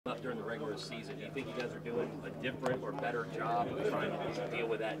during the regular season. Do you think you guys are doing a different or better job of trying to deal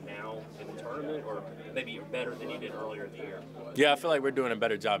with that now in the tournament, or maybe you're better than you did earlier in the year? Yeah, I feel like we're doing a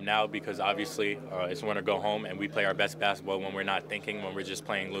better job now because obviously it's win or go home, and we play our best basketball when we're not thinking, when we're just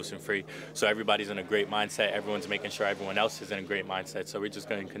playing loose and free. So everybody's in a great mindset. Everyone's making sure everyone else is in a great mindset. So we're just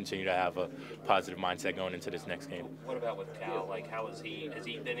going to continue to have a positive mindset going into this next game. What about with Cal? Like, how is he? Has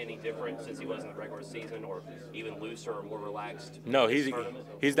he been any different since he was in the regular season, or even looser or more relaxed? No, he's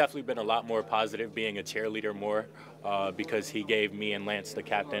definitely been a lot more positive, being a cheerleader more because he gave me and Lance the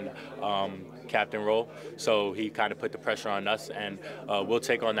captain role. So he kind of put the pressure on us, and we'll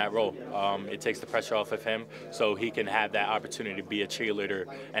take on that role. It takes the pressure off of him, so he can have that opportunity to be a cheerleader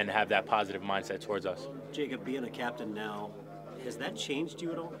and have that positive mindset towards us. Jacob, being a captain now, has that changed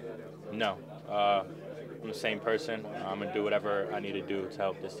you at all? No. I'm the same person. I'm going to do whatever I need to do to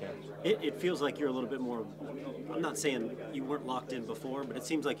help this team. It feels like you're a little bit more, I'm not saying you weren't locked in before, but it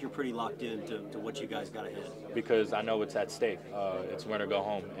seems like you're pretty locked in to what you guys got ahead. Because I know what's at stake. It's win or go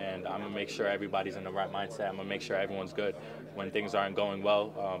home, and I'm going to make sure everybody's in the right mindset. I'm going to make sure everyone's good. When things aren't going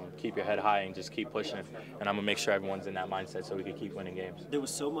well, keep your head high and just keep pushing. And I'm going to make sure everyone's in that mindset so we can keep winning games. There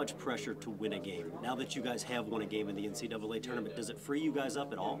was so much pressure to win a game. Now that you guys have won a game in the NCAA tournament, does it free you guys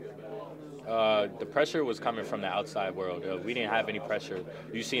up at all? The pressure was coming from the outside world. We didn't have any pressure.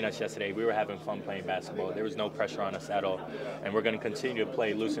 You seen us yesterday. We were having fun playing basketball. There was no pressure on us at all. And we're going to continue to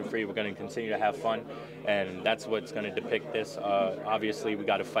play loose and free. We're going to continue to have fun. And that's what's going to depict this. Obviously, we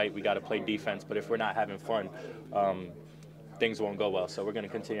got to fight. We got to play defense. But if we're not having fun, things won't go well. So we're going to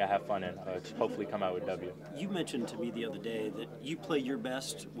continue to have fun and hopefully come out with a W. You mentioned to me the other day that you play your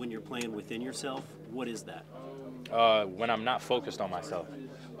best when you're playing within yourself. What is that? When I'm not focused on myself.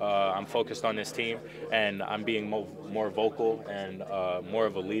 I'm focused on this team, and I'm being more vocal and more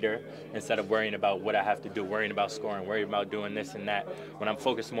of a leader instead of worrying about what I have to do, worrying about scoring, worrying about doing this and that. When I'm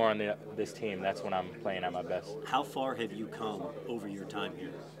focused more on this team, that's when I'm playing at my best. How far have you come over your time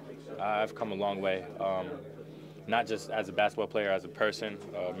here? I've come a long way. Not just as a basketball player, as a person,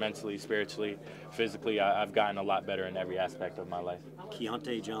 mentally, spiritually, physically, I've gotten a lot better in every aspect of my life.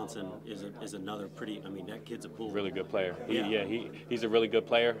 Keontae Johnson is another pretty, I mean, that kid's a bull. Really good player. Yeah. He's a really good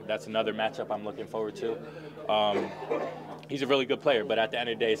player. That's another matchup I'm looking forward to. He's a really good player, but at the end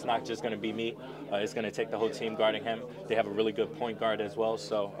of the day, it's not just going to be me. It's going to take the whole team guarding him. They have a really good point guard as well,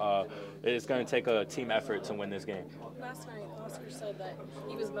 so it's going to take a team effort to win this game. Last night, Oscar said that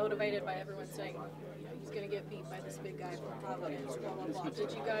he was motivated by everyone saying he's going to get beat by this big guy from Providence, blah, blah, blah.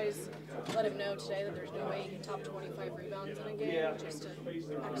 Did you guys let him know today that there's no way he can top 25 rebounds in a game, just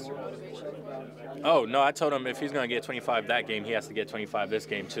extra motivation for him? Oh, no, I told him if he's going to get 25 that game, he has to get 25 this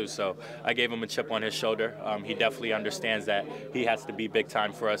game too. So I gave him a chip on his shoulder. He definitely understands that he has to be big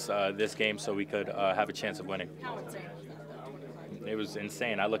time for us this game so we could have a chance of winning. How insane was that, 25? It was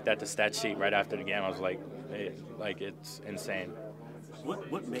insane. I looked at the stat sheet right after the game. I was like, it's insane.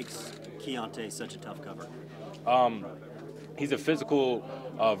 What makes Keontae such a tough cover? He's a physical,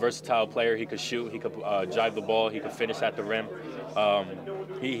 versatile player. He could shoot. He could drive the ball. He could finish at the rim.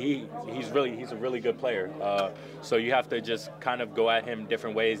 He's a really good player. So you have to just kind of go at him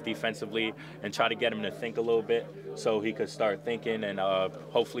different ways defensively and try to get him to think a little bit so he could start thinking and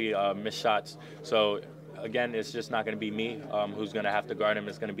hopefully miss shots. So again, it's just not going to be me who's going to have to guard him.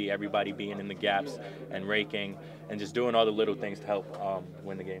 It's going to be everybody being in the gaps and raking and just doing all the little things to help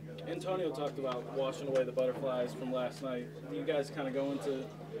win the game. Antonio talked about washing away the butterflies from last night. Do you guys kind of go into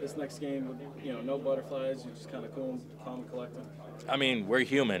this next game with, no butterflies? You're just kind of calm and collected? I mean, we're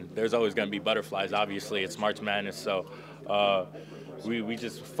human. There's always going to be butterflies. Obviously, it's March Madness, so we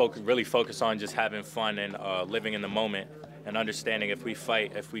just really focus on just having fun and living in the moment and understanding if we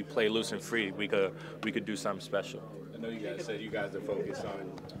fight, if we play loose and free, we could do something special. I know you guys said you guys are focused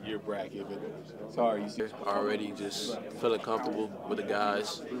on your bracket, but sorry, you already just feeling comfortable with the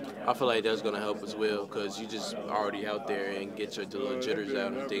guys. I feel like that's going to help as well because you just already out there and get your little jitters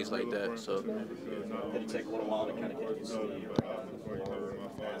out and things like that. So Did it take a little while to kind of get used to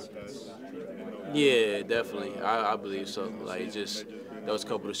yeah, definitely. I believe so. Like just those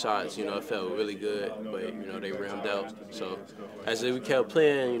couple of shots, it felt really good, but they rimmed out. So as we kept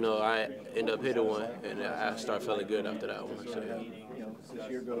playing, I ended up hitting one, and I started feeling good after that one. So yeah. This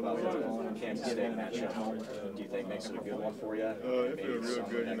year going on Kansas State matchup, do you think makes it a good one for you? It feels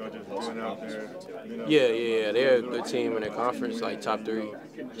real good, just going out there. Yeah. They're a good team in their conference, like top 3.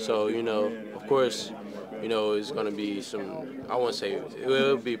 So, of course, you know, it's going to be some, I won't say, it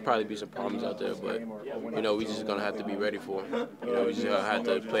will probably be some problems out there, but, you know, we just going to have to be ready for them. You know, we just going to have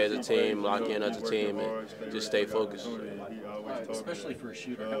to play as a team, lock in as a team, and just stay focused. Especially for a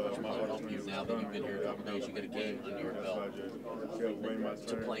shooter, how much will it help you now that you've been here a couple days, you get a game under your belt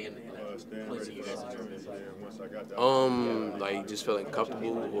to play in a place that you guys enjoy? Like just feeling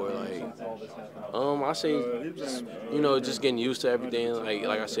comfortable, or like, I say, just, you know, just getting used to everything.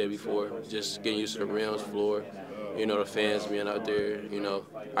 Like I said before, just getting used to the rims, floor, you know, the fans being out there. You know,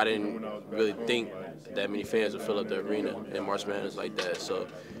 I didn't really think that many fans would fill up the arena in March Madness like that. So,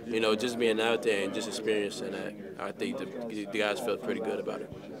 you know, just being out there and just experiencing that, I think the guys felt pretty good about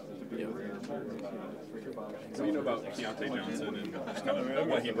it. Yeah. What do you know about Keontae Johnson and just kind of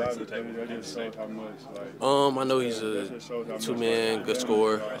what he brings to the table? I know he's a two-man good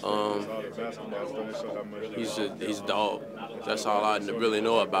scorer. He's a dog. That's all I really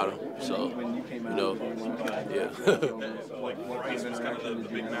know about him. So, you know, yeah. Like Rice was kind of the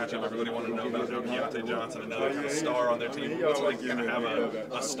big matchup everybody wanted to know about. Keontae Johnson, another kind of star on their team. What's it like to kind of have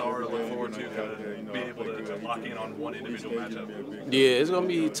a star to look forward to, kind of be able to lock in on one individual matchup? Yeah, it's gonna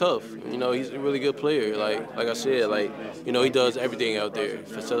be tough. You know, he's a really good player. Like I said, like, you know, he does everything out there.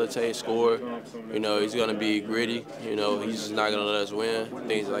 Facilitate, score. You know, he's gonna be gritty. You know, he's just not gonna let us win.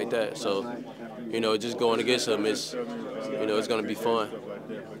 Things like that. So, you know, just going against him is, you know, it's gonna be fun.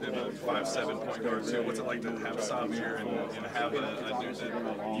 5'7" point guard too. What's it like to have Samir and have a dude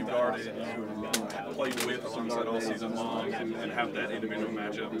that you guarded and you played with alongside all season long, and have that individual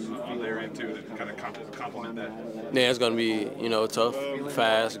matchup on their end too to kind of complement that? Yeah, it's gonna be, you know, tough,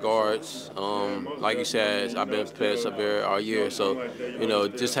 fast guards. Like you said, I've been playing Samir all year, so, you know,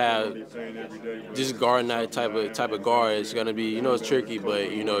 just guarding that type of guard is gonna be, you know, it's tricky,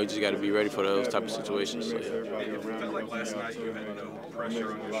 but, you know, you just got to be ready for those type of situations. So, yeah. It felt like last night you had no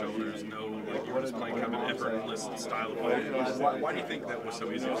pressure on your shoulders, like you were just playing kind of an effortless style of play. Why do you think that was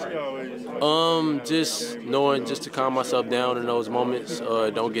so easy for you? Just knowing just to calm myself down in those moments.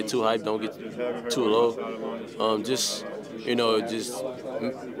 Don't get too hyped, don't get too low. Just, you know, just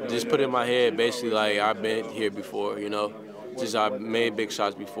put in my head basically like I've been here before, you know. Just I've made big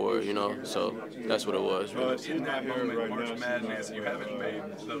shots before, you know, so that's what it was. Really. In that moment, March Madness, you haven't made,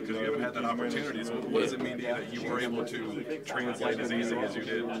 because you haven't had that opportunity. So what does it mean to you that you were able to translate as easy as you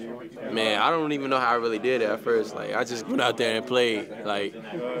did? Man, I don't even know how I really did it at first. Like, I just went out there and played. Like,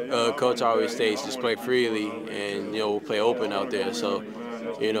 Coach always states, just play freely and, you know, we'll play open out there. So,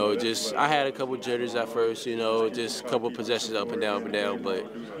 you know, just I had a couple jitters at first, you know, just a couple possessions up and down, but,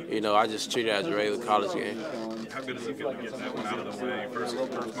 you know, I just treated it as a regular college game. How good does it feel to get that one out of the way? First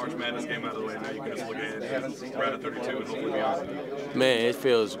March Madness game out of the way, now you can just look ahead and we're at 32 and hopefully be awesome. Man, it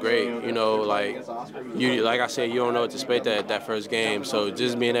feels great. You know, like I said, you don't know what to expect that first game. So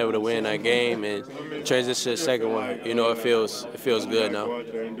just being able to win that game and transition to the second one, you know, it feels good now.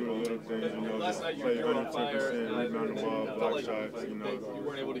 Last night you were on fire, and felt like you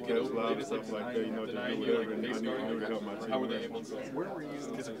weren't able to get over it. It's like denying you, like pace guarding. How were they able to? Where were you?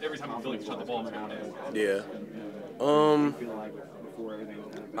 Because every time I feel like you shot the ball, it's going in. Yeah.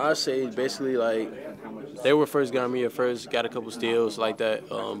 I say basically like they were first got me at first, got a couple steals like that,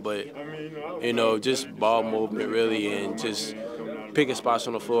 but you know, just ball movement really and just picking spots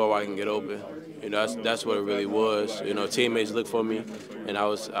on the floor where I can get open. You know, that's what it really was. You know, teammates look for me, and I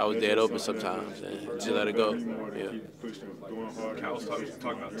was dead open sometimes, and just let it go. Yeah. Cal was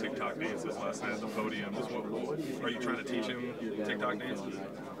talking about TikTok dances last night at the podium. Are you trying to teach him TikTok dances?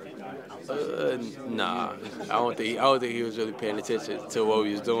 Nah, I don't think he was really paying attention to what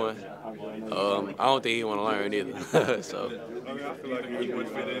we was doing. I don't think he want to learn either. So. I feel like he would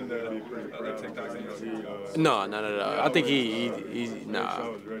fit into the TikTok dance. No. I think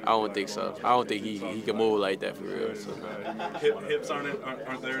nah. I don't think so. I don't think he can move like that for real. So. Hips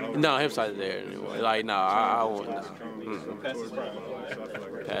aren't there anymore? No, hips aren't there anymore. Like, no, I won't. Nah. Past his prime.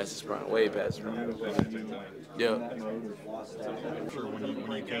 Past his prime. Way past his prime. Yeah. I'm sure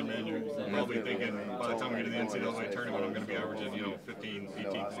when you came in, you're probably thinking, by the time we get to the NCAA tournament, I'm going to be averaging, 15,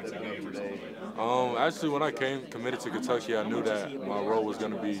 18 points a game or something. Actually, when I committed to Kentucky, I knew that my role was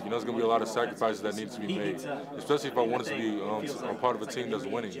going to be, there's going to be a lot of sacrifices that need to be made, especially if I wanted to be a part of a team that's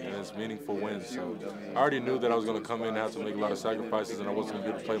winning, and it's meaningful wins. So I already knew that I was going to come in and have to make a lot of sacrifices, and I wasn't going to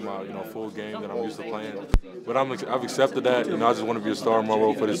be able to play my, full game that I'm used to playing. But I've accepted that. I just want to be a star in my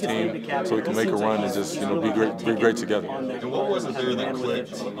role for this team, so we can make a run and just, be great together. And what was it there that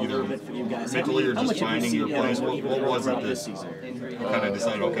clicked, either mentally or just finding your place? What was it this season? You kind of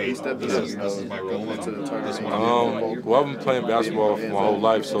decided, okay, this is my role. Well, I've been playing basketball for my whole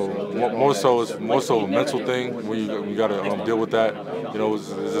life, so more so it's a mental thing. We got to deal with that. you know, it's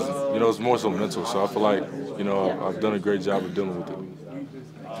just, you know, it's more so mental. So I feel like, you know, I've done a great job of dealing with it.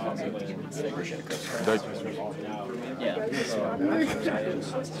 Thank you.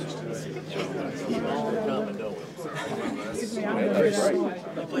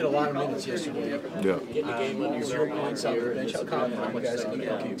 You played a lot of minutes yesterday. Yeah. Getting the game under your mindset here, and how confident you guys can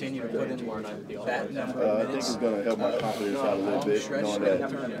continue to put in that number of minutes? I think it's going to help my confidence out a little bit, knowing that,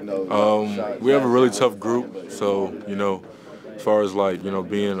 you know, we have a really tough group, so, you know, as far as like, you know,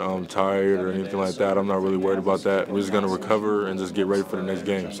 being tired or anything like that, I'm not really worried about that. We're just going to recover and just get ready for the next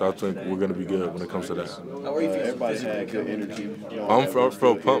game. So I think we're going to be good when it comes to that. How are you feeling? everybody had good energy. I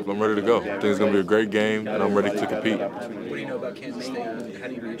feel pumped. I'm ready to go. I think it's going to be a great game, and I'm ready to compete. What do you know about Kansas State? How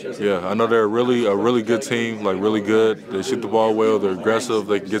do you reach us? Yeah, I know they're a really good team, like really good. They shoot the ball well. They're aggressive.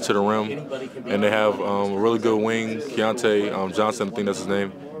 They can get to the rim, and they have a really good wing, Keontae Johnson, I think that's his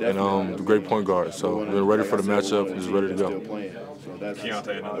name, and a great point guard. So we're ready for the matchup. Just ready to go.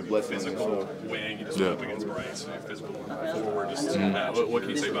 Keontae, another physical wing. You just went up against Bryce, physical forward. What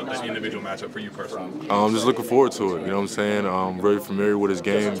can you say about that individual matchup for you personally? I'm just looking forward to it. You know what I'm saying? I'm very familiar with his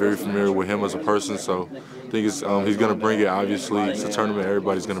game, very familiar with him as a person. So I think it's, he's going to bring it. Obviously, it's a tournament.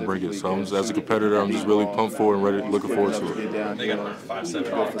 Everybody's going to bring it. So as a competitor, I'm just really pumped for it and ready, looking forward to it. They got a 5'7"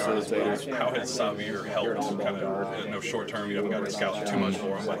 guard as well. How has Xavier helped? Kind of short term, you haven't got to scout too much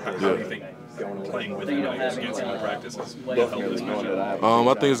for him. But how do you think playing with him against him in practices will help this matchup?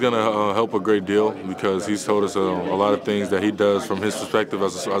 I think it's going to help a great deal because he's told us a lot of things that he does from his perspective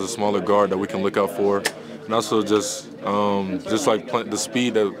as a smaller guard that we can look out for. And also just like the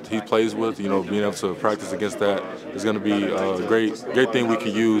speed that he plays with, you know, being able to practice against that is going to be a great thing we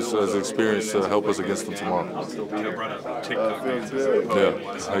can use as experience to help us against them tomorrow. Do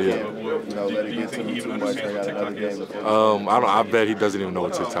you think he even understands what TikTok is? I bet he doesn't even know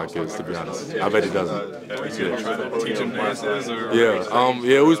what TikTok is, to be honest. I bet he doesn't. Are you going to try to teach him dances? Yeah,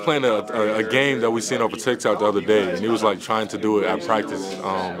 we was playing a game that we seen off of TikTok the other day, and he was like trying to do it at practice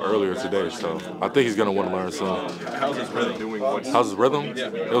earlier today. So I think he's going to want to learn soon. How's his rhythm doing? How's his rhythm? Yeah.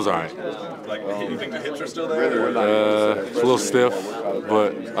 It was all right. Like, you think the hips are still there? It's a little stiff,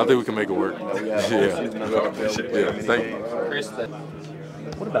 but I think we can make it work. Yeah. Thank you.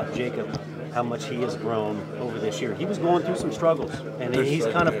 What about Jacob? How much he has grown over this year? He was going through some struggles, and he's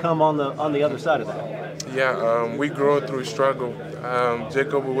kind of come on the other side of that. Yeah, we grow through struggle.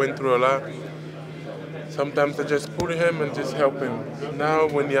 Jacob went through a lot. Sometimes I just put him and just help him. Now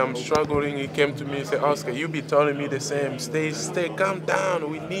when I'm struggling, he came to me and said, Oscar, you be telling me the same. Stay, calm down.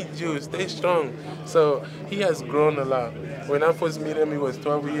 We need you. Stay strong. So he has grown a lot. When I first met him, he was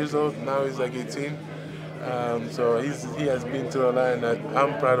 12 years old. Now he's like 18. So he has been through a lot, and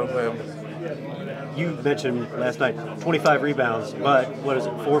I'm proud of him. You mentioned last night 25 rebounds, but what is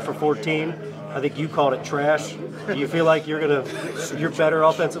it, 4 for 14? I think you called it trash. Do you feel like you're better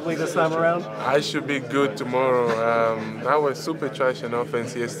offensively this time around? I should be good tomorrow. I was super trash in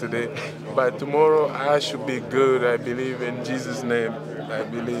offense yesterday, but tomorrow I should be good. I believe in Jesus' name. I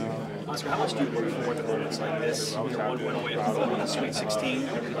believe. Oscar, how much do you look forward to moments like this? You're one win away from the Sweet 16.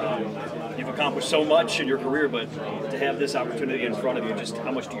 You've accomplished so much in your career, but to have this opportunity in front of you, just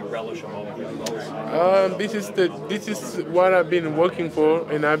how much do you relish a moment? This is what I've been working for,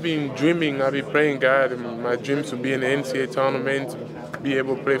 and I've been dreaming. I've been praying God. And my dreams to be in the NCAA tournament, be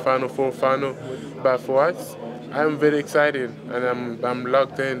able to play Final Four, final. But for us, I'm very excited, and I'm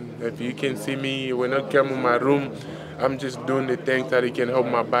locked in. If you can see me, when I come in my room, I'm just doing the things that it can help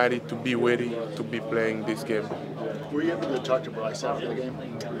my body to be ready to be playing this game. Were you able to talk to Bryce after the game?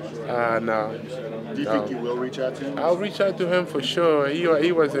 No. Do you think you will reach out to him? I'll reach out to him for sure.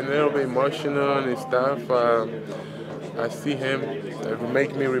 He was a little bit emotional and stuff. I see him. It will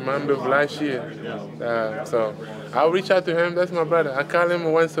make me remember of last year. So I'll reach out to him. That's my brother. I call him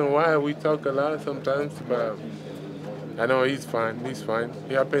once in a while. We talk a lot sometimes, but I know he's fine. He's fine.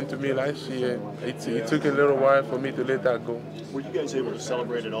 It happened to me last year. It took a little while for me to let that go. Were you guys able to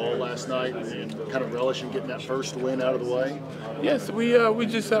celebrate it all last night and kind of relish in getting that first win out of the way? Yes, we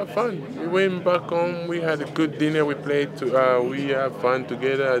just had fun. We went back home. We had a good dinner. We played. We had fun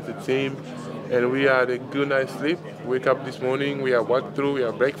together as a team, and we had a good night's sleep. Wake up this morning. We had walkthrough. We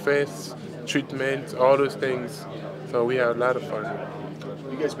had breakfast, treatment, all those things. So we had a lot of fun.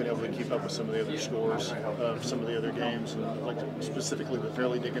 You guys been able to keep up with some of the other scores, some of the other games, and like specifically the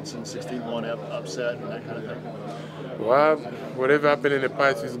Fairleigh Dickinson 16-1 upset and that kind of thing? Well, whatever happened in the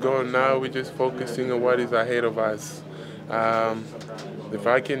past is gone now. We're just focusing on what is ahead of us. If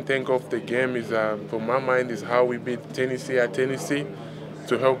I can think of the game, is for my mind is how we beat Tennessee at Tennessee.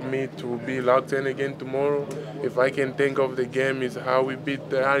 to help me to be locked in again tomorrow. If I can think of the game is how we beat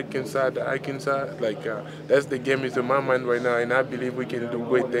the Arkansas. Like that's the game is in my mind right now, and I believe we can do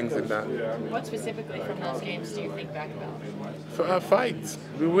great things in that. What specifically from those games do you think back about? For our fights,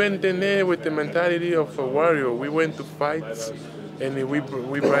 we went in there with the mentality of a warrior. We went to fights, and we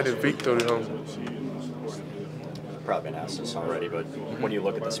brought a victory home. Probably been asked this already, but when you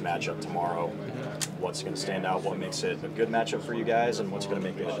look at this matchup tomorrow, what's going to stand out? What makes it a good matchup for you guys, and what's going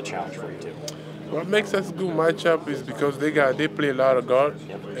to make it a challenge for you too? What makes us a good matchup is because they play a lot of guard,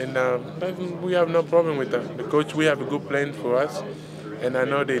 and we have no problem with that. The coach, we have a good plan for us, and I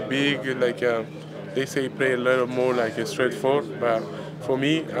know they're big, like they say play a little more like a straightforward, but for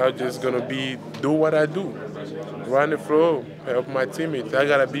me, I'm just going to do what I do. Run the floor, help my teammates. I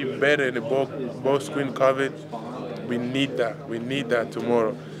got to be better in the ball screen coverage. We need that. We need that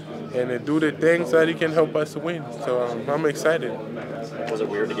tomorrow. And do the things that he can help us win. So I'm excited. Was it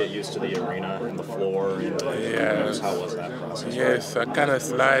weird to get used to the arena and the floor? Yes. How was that process? Yes, I kind of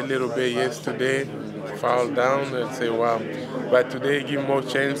slide a little bit yesterday, fall down and say, wow. But today give more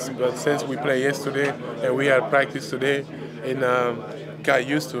chance. But since we played yesterday and we had practice today, and got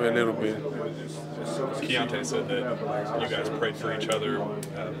used to it a little bit. Keontae said that you guys prayed for each other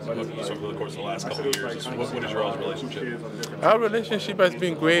over the course of the last couple of years. What is your all's relationship? Our relationship has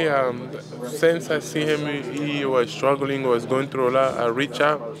been great. Since I see him, he was struggling, was going through a lot. I reach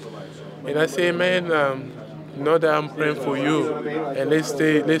out and I say, man, know that I'm praying for you, and let's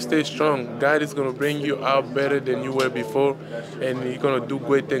stay strong. God is gonna bring you out better than you were before, and He's gonna do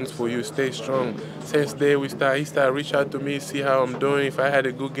great things for you. Stay strong. Since day he started reach out to me, see how I'm doing. If I had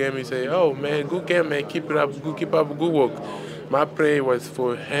a good game, he say, "Oh man, good game, man. Keep it up. Keep up good work." My prayer was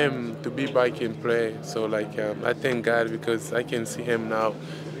for him to be back and play. So like I thank God because I can see him now,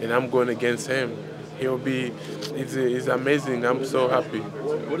 and I'm going against him. It's amazing. I'm so happy.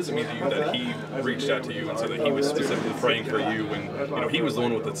 What does it mean to you that he reached out to you and said that he was specifically praying for you when he was the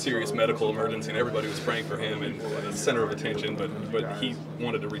one with the serious medical emergency and everybody was praying for him and the center of attention, but he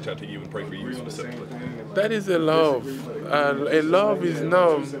wanted to reach out to you and pray for you specifically? That is a love. A love is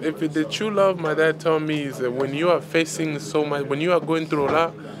no. If the true love, my dad told me, is that when you are facing so much, when you are going through a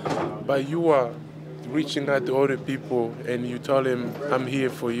lot, but you are reaching out to other people and you tell them, I'm here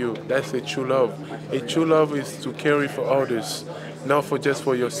for you. That's a true love. A true love is to carry for others, not for just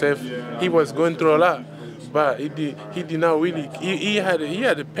for yourself. He was going through a lot, but he did not really, he had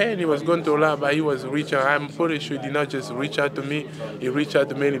a pain, he was going through a lot, but he was reaching out. I'm pretty sure he did not just reach out to me, he reached out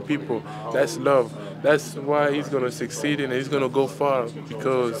to many people. That's love. That's why he's going to succeed and he's going to go far,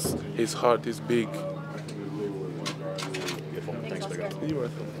 because his heart is big. Thanks, Big. You're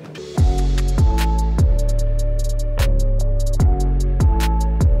welcome.